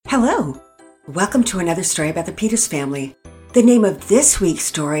Hello! Welcome to another story about the Peters family. The name of this week's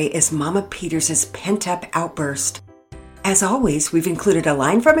story is Mama Peters' Pent-Up Outburst. As always, we've included a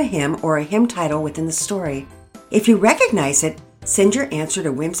line from a hymn or a hymn title within the story. If you recognize it, send your answer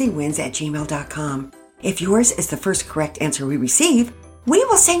to whimsywins@gmail.com. If yours is the first correct answer we receive, we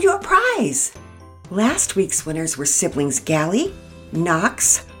will send you a prize! Last week's winners were siblings Gally,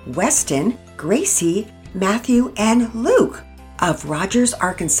 Knox, Weston, Gracie, Matthew, and Luke of Rogers,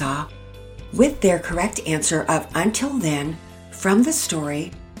 Arkansas, with their correct answer of Until Then from the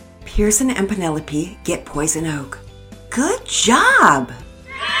story Pearson and Penelope Get Poison Oak. Good job!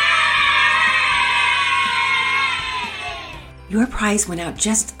 Your prize went out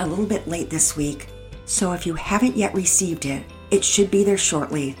just a little bit late this week, so if you haven't yet received it, it should be there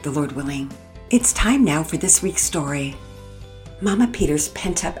shortly, the Lord willing. It's time now for this week's story, Mama Peters'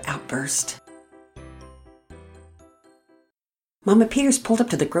 Pent-Up Outburst. Mama Peters pulled up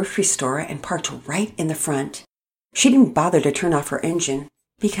to the grocery store and parked right in the front. She didn't bother to turn off her engine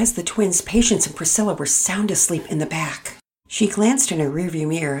because the twins, Patience and Priscilla, were sound asleep in the back. She glanced in her rearview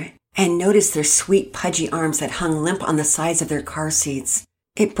mirror and noticed their sweet, pudgy arms that hung limp on the sides of their car seats.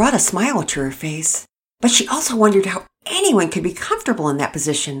 It brought a smile to her face, but she also wondered how anyone could be comfortable in that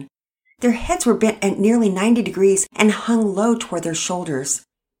position. Their heads were bent at nearly 90 degrees and hung low toward their shoulders.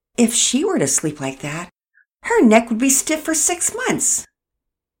 If she were to sleep like that, her neck would be stiff for 6 months.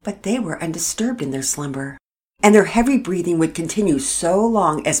 But they were undisturbed in their slumber, and their heavy breathing would continue so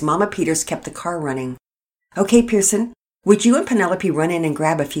long as Mama Peters kept the car running. "Okay, Pearson, would you and Penelope run in and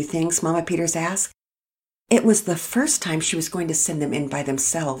grab a few things?" Mama Peters asked. It was the first time she was going to send them in by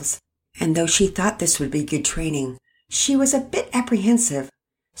themselves, and though she thought this would be good training, she was a bit apprehensive,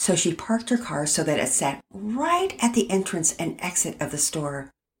 so she parked her car so that it sat right at the entrance and exit of the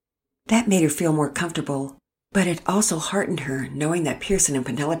store. That made her feel more comfortable, but it also heartened her knowing that Pearson and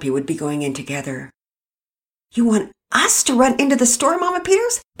Penelope would be going in together. "You want us to run into the store, Mama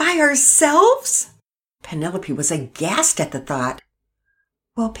Peters? By ourselves?" Penelope was aghast at the thought.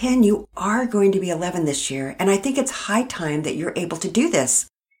 "Well, Pen, you are going to be 11 this year, and I think it's high time that you're able to do this.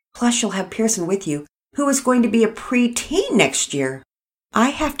 Plus, you'll have Pearson with you, who is going to be a preteen next year. I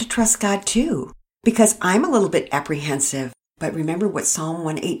have to trust God, too, because I'm a little bit apprehensive. But remember what Psalm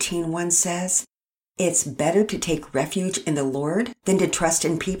 118:1 says? It's better to take refuge in the Lord than to trust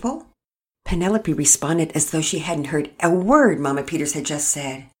in people." Penelope responded as though she hadn't heard a word Mama Peters had just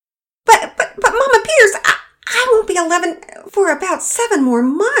said. But Mama Peters, I won't be 11 for about 7 more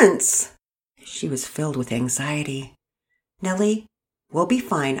months. She was filled with anxiety. "Nellie, we'll be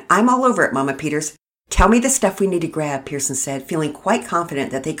fine. I'm all over it, Mama Peters. Tell me the stuff we need to grab," Pearson said, feeling quite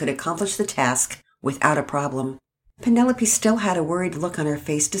confident that they could accomplish the task without a problem. Penelope still had a worried look on her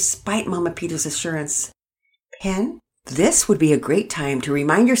face despite Mama Peters' assurance. "Pen, this would be a great time to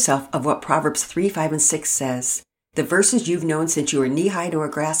remind yourself of what Proverbs 3, 5, and 6 says, the verses you've known since you were knee-high to a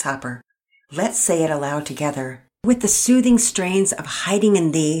grasshopper. Let's say it aloud together. With the soothing strains of Hiding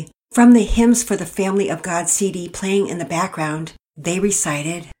in Thee from the Hymns for the Family of God CD playing in the background, they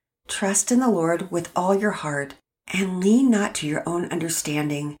recited, "Trust in the Lord with all your heart, and lean not to your own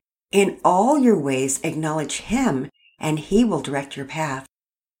understanding. In all your ways acknowledge Him, and He will direct your path."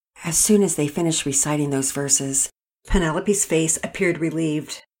 As soon as they finished reciting those verses, Penelope's face appeared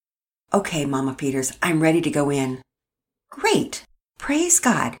relieved. "Okay, Mama Peters, I'm ready to go in." "Great! Praise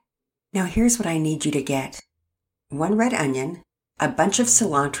God! Now here's what I need you to get. 1 red onion, a bunch of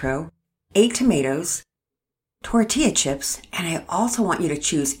cilantro, 8 tomatoes, tortilla chips, and I also want you to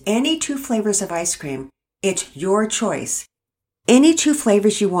choose any 2 flavors of ice cream. It's your choice. Any 2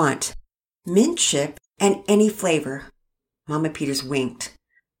 flavors you want. Mint chip and any flavor." Mama Peters winked.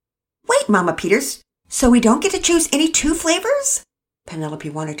 "Wait, Mama Peters, so we don't get to choose any 2 flavors?" Penelope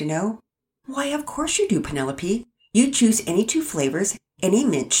wanted to know. "Why, of course you do, Penelope. You choose any 2 flavors, any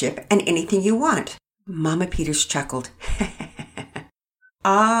mint chip, and anything you want." Mama Peters chuckled.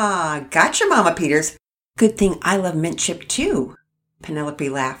 "Ah, gotcha, Mama Peters. Good thing I love mint chip too." Penelope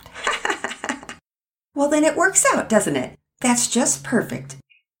laughed. "Well, then it works out, doesn't it? That's just perfect,"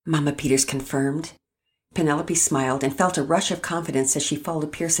 Mama Peters confirmed. Penelope smiled and felt a rush of confidence as she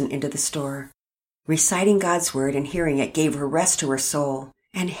followed Pearson into the store. Reciting God's word and hearing it gave her rest to her soul,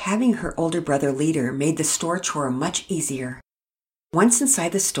 and having her older brother lead her made the store chore much easier. Once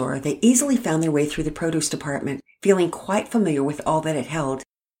inside the store, they easily found their way through the produce department, feeling quite familiar with all that it held.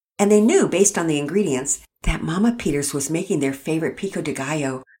 And they knew, based on the ingredients, that Mama Peters was making their favorite pico de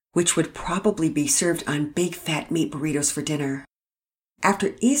gallo, which would probably be served on big fat meat burritos for dinner.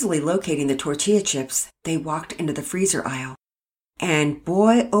 After easily locating the tortilla chips, they walked into the freezer aisle. And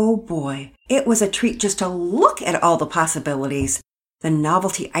boy, oh boy, it was a treat just to look at all the possibilities. The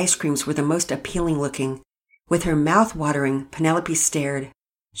novelty ice creams were the most appealing looking. With her mouth watering, Penelope stared.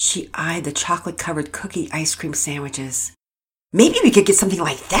 She eyed the chocolate-covered cookie ice cream sandwiches. "Maybe we could get something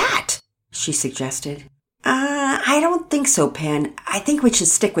like that," she suggested. I don't think so, Pen. I think we should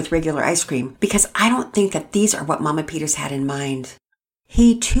stick with regular ice cream, because I don't think that these are what Mama Peters had in mind."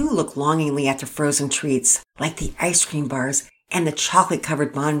 He too looked longingly at the frozen treats, like the ice cream bars and the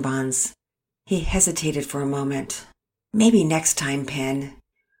chocolate-covered bonbons. He hesitated for a moment. "Maybe next time, Pen."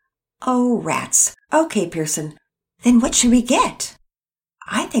 "Oh, rats. Okay, Pearson. Then what should we get?"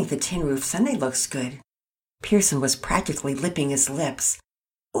 "I think the tin roof sundae looks good." Pearson was practically lipping his lips.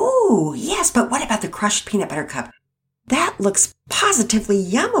 "Ooh, yes, but what about the crushed peanut butter cup? That looks positively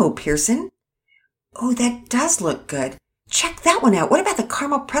yummo, Pearson." "Oh, that does look good. Check that one out. What about the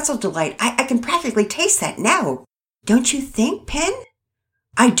caramel pretzel delight? I can practically taste that now. Don't you think, Pen?"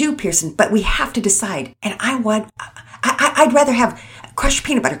 "I do, Pearson, but we have to decide. And I'd rather have crushed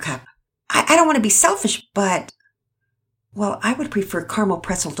peanut butter cup. I don't want to be selfish, but..." "Well, I would prefer caramel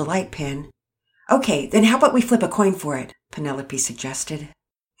pretzel delight, Pen." "Okay, then how about we flip a coin for it?" Penelope suggested.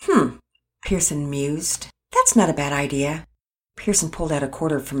 Pearson mused. "That's not a bad idea." Pearson pulled out a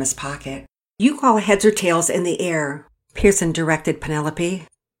quarter from his pocket. "You call heads or tails in the air," Pearson directed Penelope.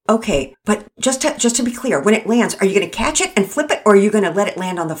 "Okay, but just to be clear, when it lands, are you going to catch it and flip it, or are you going to let it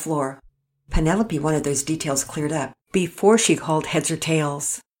land on the floor?" Penelope wanted those details cleared up before she called heads or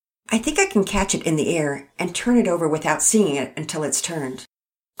tails. "I think I can catch it in the air and turn it over without seeing it until it's turned."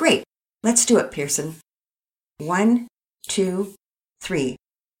 "Great. Let's do it, Pearson." 1, 2, 3.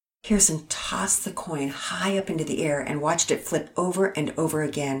 Pearson tossed the coin high up into the air and watched it flip over and over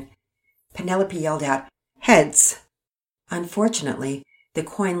again. Penelope yelled out, "Heads!" Unfortunately, the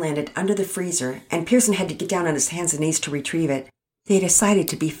coin landed under the freezer, and Pearson had to get down on his hands and knees to retrieve it. They decided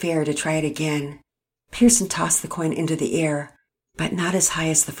to be fair to try it again. Pearson tossed the coin into the air, but not as high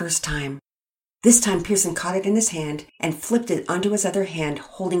as the first time. This time Pearson caught it in his hand and flipped it onto his other hand,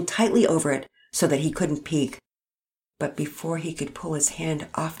 holding tightly over it so that he couldn't peek. But before he could pull his hand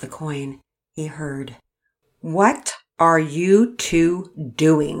off the coin, he heard, "What are you two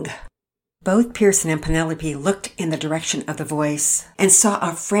doing?" Both Pearson and Penelope looked in the direction of the voice and saw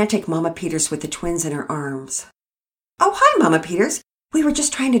a frantic Mama Peters with the twins in her arms. "Oh, hi, Mama Peters. We were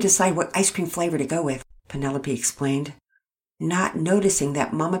just trying to decide what ice cream flavor to go with," Penelope explained, not noticing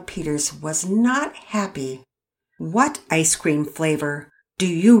that Mama Peters was not happy. "What ice cream flavor? Do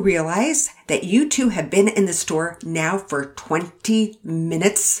you realize that you two have been in the store now for 20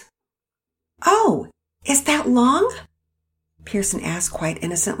 minutes? "Oh, is that long?" Pearson asked quite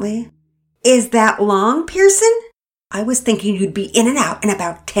innocently. "Is that long, Pearson? I was thinking you'd be in and out in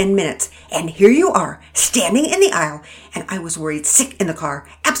about 10 minutes, and here you are, standing in the aisle, and I was worried sick in the car,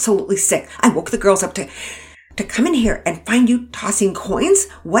 absolutely sick. I woke the girls up to come in here and find you tossing coins?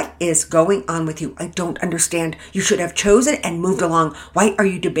 What is going on with you? I don't understand. You should have chosen and moved along. Why are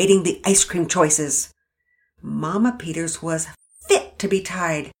you debating the ice cream choices?" Mama Peters was fit to be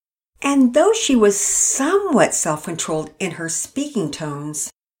tied, and though she was somewhat self-controlled in her speaking tones,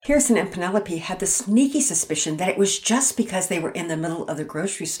 Pearson and Penelope had the sneaky suspicion that it was just because they were in the middle of the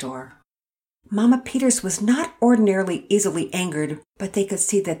grocery store. Mama Peters was not ordinarily easily angered, but they could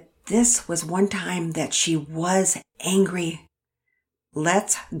see that this was one time that she was angry.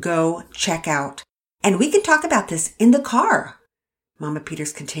 "Let's go check out, and we can talk about this in the car," Mama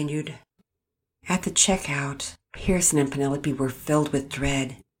Peters continued. At the checkout, Pearson and Penelope were filled with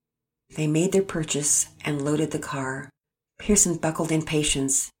dread. They made their purchase and loaded the car. Pearson buckled in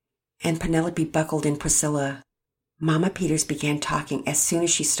Patience, and Penelope buckled in Priscilla. Mama Peters began talking as soon as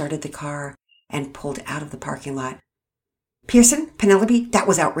she started the car and pulled out of the parking lot. "Pearson, Penelope, that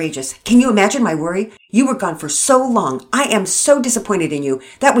was outrageous. Can you imagine my worry? You were gone for so long. I am so disappointed in you.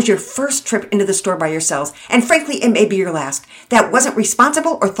 That was your first trip into the store by yourselves, and frankly, it may be your last. That wasn't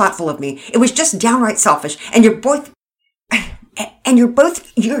responsible or thoughtful of me. It was just downright selfish, and you're both going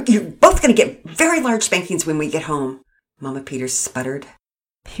to get very large spankings when we get home," Mama Peters sputtered.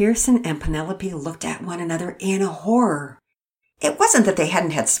 Pearson and Penelope looked at one another in horror. It wasn't that they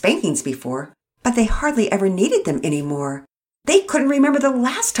hadn't had spankings before, but they hardly ever needed them anymore. They couldn't remember the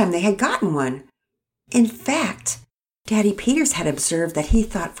last time they had gotten one. In fact, Daddy Peters had observed that he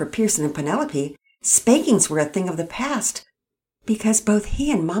thought for Pearson and Penelope, spankings were a thing of the past, because both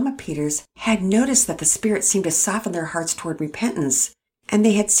he and Mama Peters had noticed that the Spirit seemed to soften their hearts toward repentance, and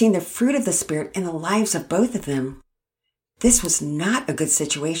they had seen the fruit of the Spirit in the lives of both of them. This was not a good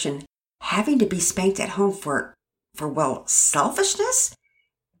situation, having to be spanked at home for selfishness?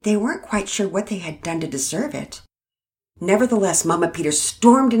 They weren't quite sure what they had done to deserve it. Nevertheless, Mama Peters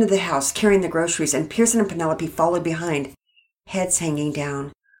stormed into the house carrying the groceries, and Pearson and Penelope followed behind. heads hanging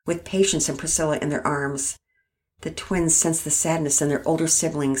down, with Patience and Priscilla in their arms. The twins sensed the sadness in their older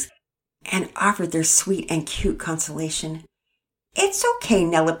siblings and offered their sweet and cute consolation. "It's okay,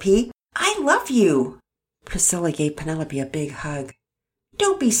 Nelope. I love you." Priscilla gave Penelope a big hug.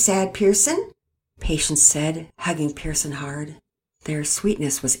 "Don't be sad, Pearson," Patience said, hugging Pearson hard. Their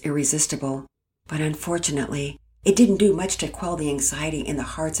sweetness was irresistible, but unfortunately, it didn't do much to quell the anxiety in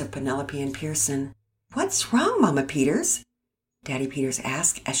the hearts of Penelope and Pearson. "What's wrong, Mama Peters?" Daddy Peters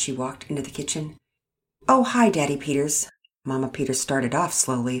asked as she walked into the kitchen. "Oh, hi, Daddy Peters." Mama Peters started off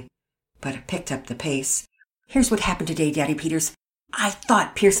slowly, but picked up the pace. "Here's what happened today, Daddy Peters. I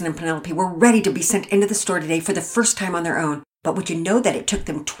thought Pearson and Penelope were ready to be sent into the store today for the first time on their own. But would you know that it took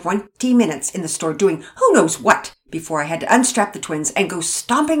them 20 minutes in the store doing who knows what before I had to unstrap the twins and go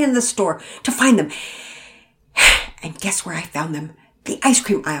stomping into the store to find them? And guess where I found them? The ice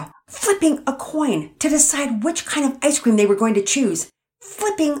cream aisle, flipping a coin to decide which kind of ice cream they were going to choose.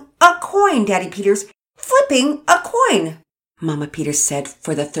 Flipping a coin, Daddy Peters. Flipping a coin," Mama Peters said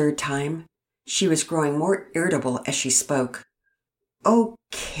for the third time. She was growing more irritable as she spoke.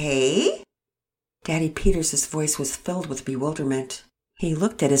 "Okay?" Daddy Peters' voice was filled with bewilderment. He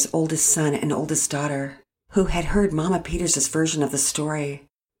looked at his oldest son and oldest daughter, who had heard Mama Peters' version of the story.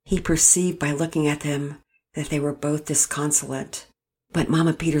 He perceived by looking at them that they were both disconsolate. But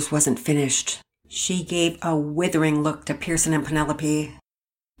Mama Peters wasn't finished. She gave a withering look to Pearson and Penelope.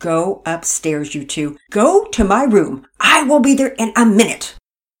 "Go upstairs, you two. Go to my room. I will be there in a minute."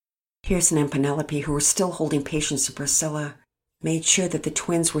 Pearson and Penelope, who were still holding Patience and Priscilla, made sure that the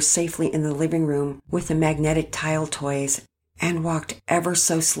twins were safely in the living room with the magnetic tile toys and walked ever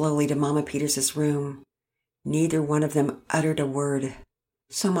so slowly to Mama Peters' room. Neither one of them uttered a word.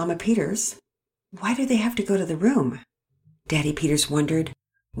 "So, Mama Peters, why do they have to go to the room?" Daddy Peters wondered,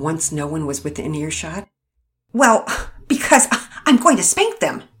 once no one was within earshot. "Well, because I'm going to spank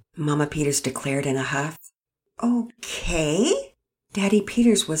them," Mama Peters declared in a huff. "Okay." Daddy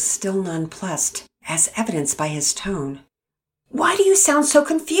Peters was still nonplussed, as evidenced by his tone. "Why do you sound so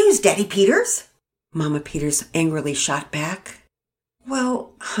confused, Daddy Peters?" Mama Peters angrily shot back.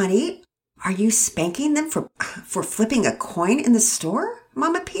 "Well, honey, are you spanking them for flipping a coin in the store,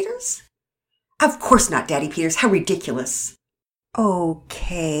 Mama Peters?" "Of course not, Daddy Peters. How ridiculous."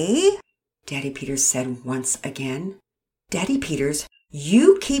 "Okay," Daddy Peters said once again. "Daddy Peters,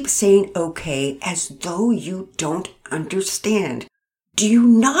 you keep saying okay as though you don't understand. Do you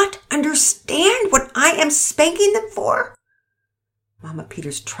not understand what I am spanking them for?" Mama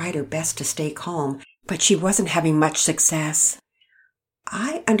Peters tried her best to stay calm, but she wasn't having much success.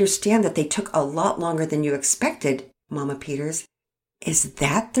 "I understand that they took a lot longer than you expected, Mama Peters. Is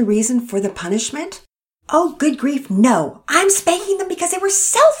that the reason for the punishment?" "Oh, good grief, no. I'm spanking them because they were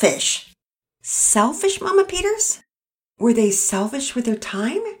selfish." "Selfish, Mama Peters? Were they selfish with their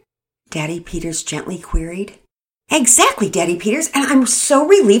time?" Daddy Peters gently queried. "Exactly, Daddy Peters, and I'm so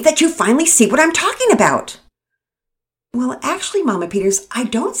relieved that you finally see what I'm talking about." "Well, actually, Mama Peters, I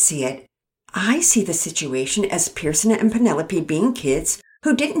don't see it. I see the situation as Pearson and Penelope being kids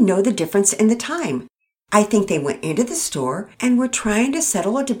who didn't know the difference in the time. I think they went into the store and were trying to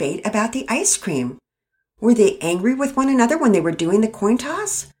settle a debate about the ice cream. Were they angry with one another when they were doing the coin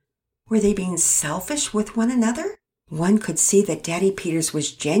toss? Were they being selfish with one another?" One could see that Daddy Peters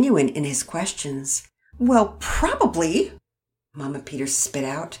was genuine in his questions. "Well, probably," Mama Peters spit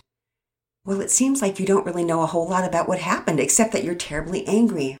out. "Well, it seems like you don't really know a whole lot about what happened, except that you're terribly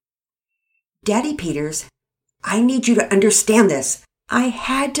angry." "Daddy Peters, I need you to understand this. I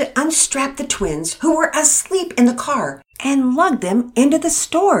had to unstrap the twins who were asleep in the car and lug them into the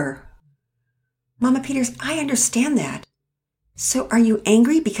store." "Mama Peters, I understand that. So are you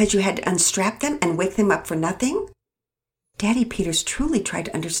angry because you had to unstrap them and wake them up for nothing?" Daddy Peters truly tried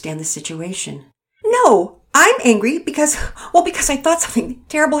to understand the situation. "No, I'm angry because I thought something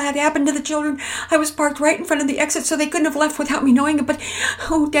terrible had happened to the children. I was parked right in front of the exit, so they couldn't have left without me knowing it. But,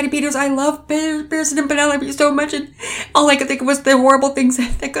 oh, Daddy Peters, I love Pearson and Penelope so much, and all I could think of was the horrible things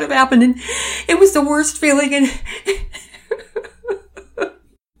that could have happened, and it was the worst feeling, and..."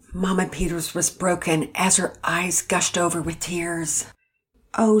 Mama Peters was broken as her eyes gushed over with tears.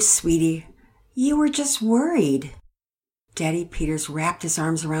 "Oh, sweetie, you were just worried." Daddy Peters wrapped his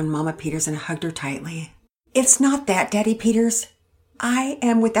arms around Mama Peters and hugged her tightly. "It's not that, Daddy Peters. I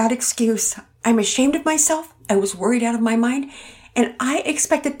am without excuse. I'm ashamed of myself. I was worried out of my mind, and I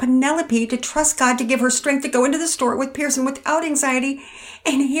expected Penelope to trust God to give her strength to go into the store with Pearson without anxiety,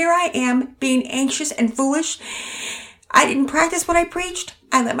 and here I am being anxious and foolish. I didn't practice what I preached.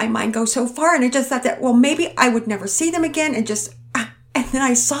 I let my mind go so far, and I just thought that, well, maybe I would never see them again, and then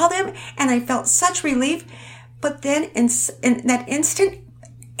I saw them, and I felt such relief. But then in that instant,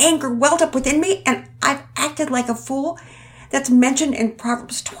 anger welled up within me, and I've acted like a fool. That's mentioned in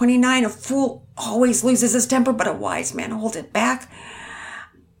Proverbs 29. A fool always loses his temper, but a wise man holds it back.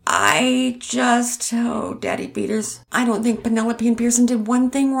 Daddy Peters, I don't think Penelope and Pearson did one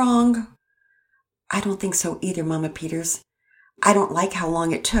thing wrong. I don't think so either, Mama Peters. I don't like how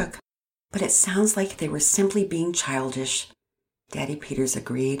long it took, but it sounds like they were simply being childish. Daddy Peters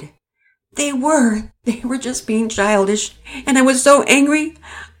agreed. They were just being childish, and I was so angry,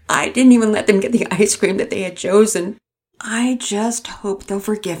 I didn't even let them get the ice cream that they had chosen. I just hope they'll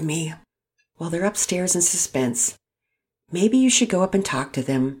forgive me. While they're upstairs in suspense, maybe you should go up and talk to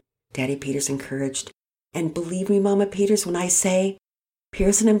them, Daddy Peters encouraged. And believe me, Mama Peters, when I say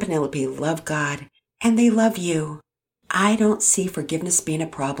Pearson and Penelope love God, and they love you. I don't see forgiveness being a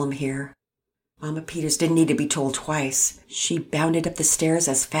problem here. Mama Peters didn't need to be told twice. She bounded up the stairs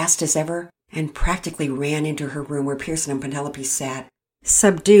as fast as ever and practically ran into her room where Pearson and Penelope sat,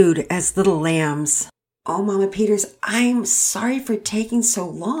 subdued as little lambs. Oh, Mama Peters, I'm sorry for taking so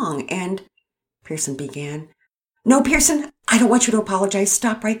long, and Pearson began. No, Pearson, I don't want you to apologize.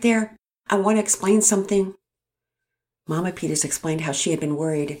 Stop right there. I want to explain something. Mama Peters explained how she had been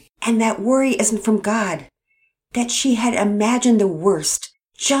worried, and that worry isn't from God, that she had imagined the worst,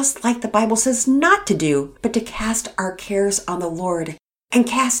 just like the Bible says not to do, but to cast our cares on the Lord and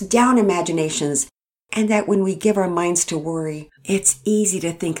cast down imaginations, and that when we give our minds to worry, it's easy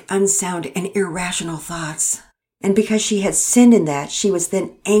to think unsound and irrational thoughts. And because she had sinned in that, she was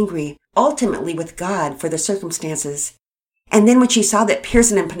then angry, ultimately with God for the circumstances. And then when she saw that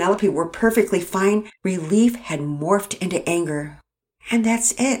Pearson and Penelope were perfectly fine, relief had morphed into anger. And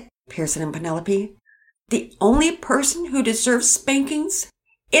that's it, Pearson and Penelope. The only person who deserves spankings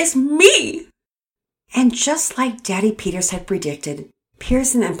is me. And just like Daddy Peters had predicted,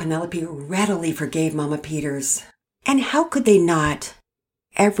 Pearson and Penelope readily forgave Mama Peters. And how could they not?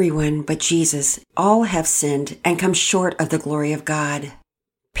 Everyone but Jesus, all have sinned and come short of the glory of God.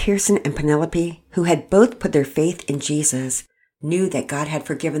 Pearson and Penelope, who had both put their faith in Jesus, knew that God had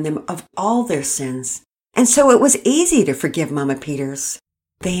forgiven them of all their sins. And so it was easy to forgive Mama Peters.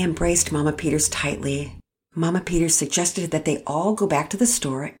 They embraced Mama Peters tightly. Mama Peters suggested that they all go back to the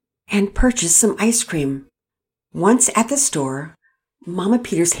store and purchase some ice cream. Once at the store, Mama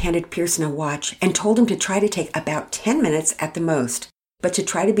Peters handed Pearson a watch and told him to try to take about 10 minutes at the most, but to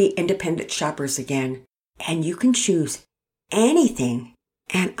try to be independent shoppers again. And you can choose anything,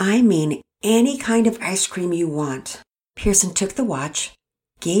 and I mean any kind of ice cream you want. Pearson took the watch,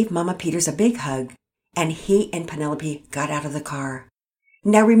 gave Mama Peters a big hug, and he and Penelope got out of the car.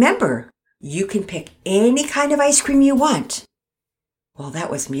 Now remember, you can pick any kind of ice cream you want. Well,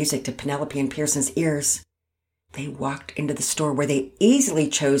 that was music to Penelope and Pearson's ears. They walked into the store where they easily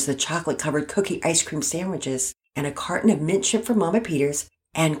chose the chocolate-covered cookie ice cream sandwiches and a carton of mint chip for Mama Peters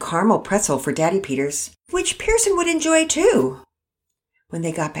and caramel pretzel for Daddy Peters, which Pearson would enjoy too. When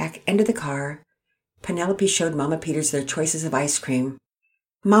they got back into the car, Penelope showed Mama Peters their choices of ice cream.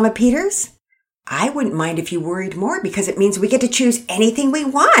 Mama Peters, I wouldn't mind if you worried more because it means we get to choose anything we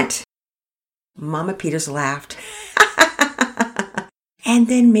want. Mama Peters laughed and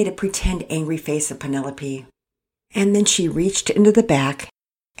then made a pretend angry face at Penelope. And then she reached into the back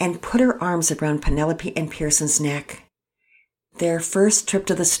and put her arms around Penelope and Pearson's neck. Their first trip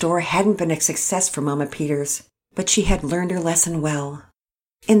to the store hadn't been a success for Mama Peters, but she had learned her lesson well.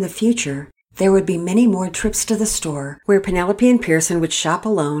 In the future, there would be many more trips to the store where Penelope and Pearson would shop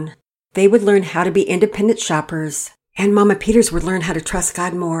alone. They would learn how to be independent shoppers, and Mama Peters would learn how to trust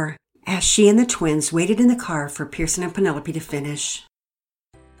God more as she and the twins waited in the car for Pearson and Penelope to finish.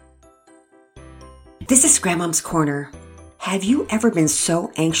 This is Grandmom's Corner. Have you ever been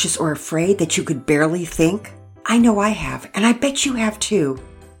so anxious or afraid that you could barely think? I know I have, and I bet you have too.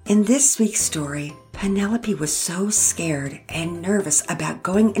 In this week's story, Penelope was so scared and nervous about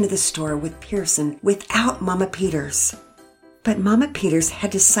going into the store with Pearson without Mama Peters. But Mama Peters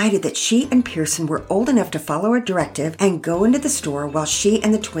had decided that she and Pearson were old enough to follow a directive and go into the store while she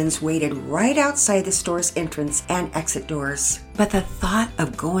and the twins waited right outside the store's entrance and exit doors. But the thought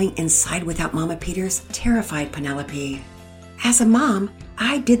of going inside without Mama Peters terrified Penelope. As a mom,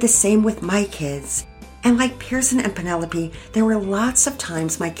 I did the same with my kids. And like Pearson and Penelope, there were lots of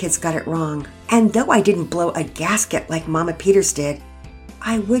times my kids got it wrong. And though I didn't blow a gasket like Mama Peters did,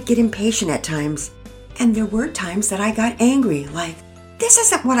 I would get impatient at times. And there were times that I got angry, like, this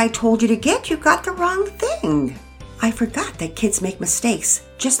isn't what I told you to get, you got the wrong thing. I forgot that kids make mistakes,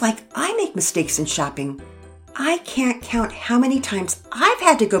 just like I make mistakes in shopping. I can't count how many times I've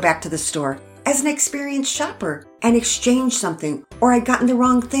had to go back to the store as an experienced shopper and exchange something, or I'd gotten the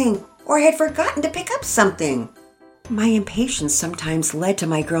wrong thing, or had forgotten to pick up something. My impatience sometimes led to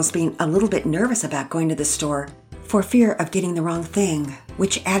my girls being a little bit nervous about going to the store for fear of getting the wrong thing,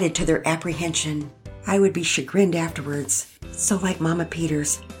 which added to their apprehension. I would be chagrined afterwards. So like Mama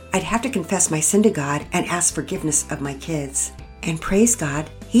Peters, I'd have to confess my sin to God and ask forgiveness of my kids. And praise God,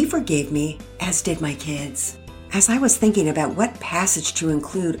 He forgave me, as did my kids. As I was thinking about what passage to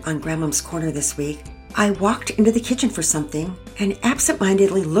include on Grandmom's Corner this week, I walked into the kitchen for something and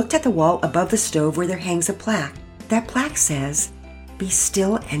absentmindedly looked at the wall above the stove where there hangs a plaque. That plaque says, "Be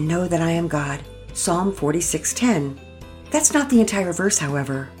still and know that I am God." Psalm 46:10. That's not the entire verse,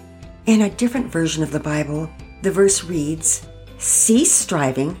 however. In a different version of the Bible, the verse reads, "Cease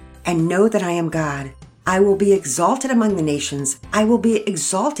striving and know that I am God. I will be exalted among the nations. I will be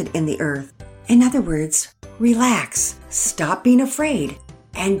exalted in the earth." In other words, relax, stop being afraid,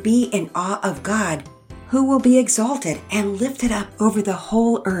 and be in awe of God, who will be exalted and lifted up over the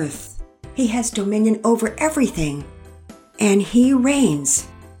whole earth. He has dominion over everything, and He reigns,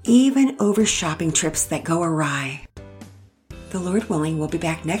 even over shopping trips that go awry. The Lord willing, we'll be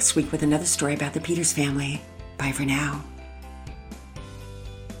back next week with another story about the Peters family. Bye for now.